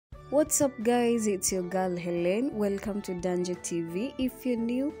What's up guys, it's your girl Helen. Welcome to Dmkcaptures. If you're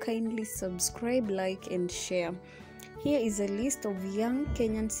new, kindly subscribe, like and share. Here is a list of young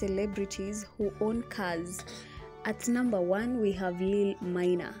Kenyan celebrities who own cars. At number 1 we have Lil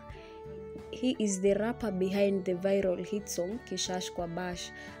Minor. He is the rapper behind the viral hit song Kishash Kwa Bash.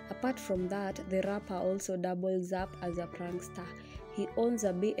 Apart from that, the rapper also doubles up as a prankster. He owns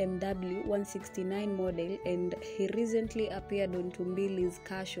a BMW 169 model and he recently appeared on Tumbili's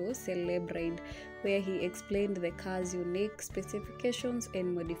car show Celebrate, where he explained the car's unique specifications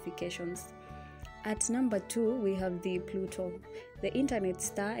and modifications. At number 2, we have the Pluto. The internet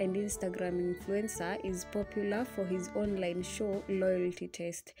star and Instagram influencer is popular for his online show Loyalty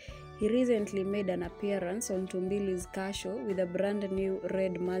Test. He recently made an appearance on Tumbili's car show with a brand new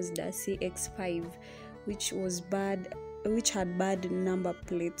red Mazda CX-5, which had bad number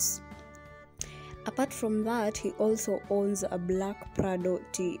plates. Apart from that, he also owns a black Prado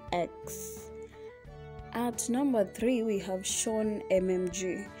TX. At number 3, we have Sean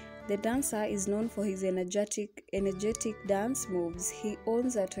MMG. The dancer is known for his energetic dance moves. He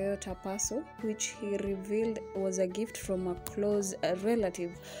owns a Toyota Passo, which he revealed was a gift from a close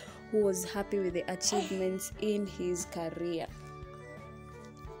relative who was happy with the achievements in his career.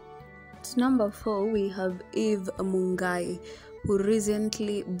 At number 4, we have Eve Mungai, who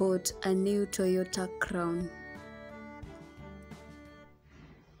recently bought a new Toyota Crown.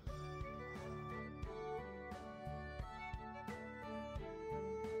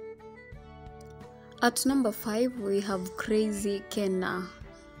 At number 5, we have Crazy Kenna.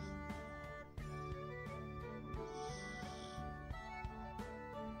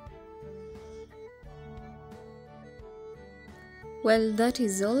 Well, that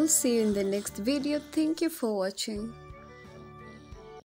is all. See you in the next video. Thank you for watching.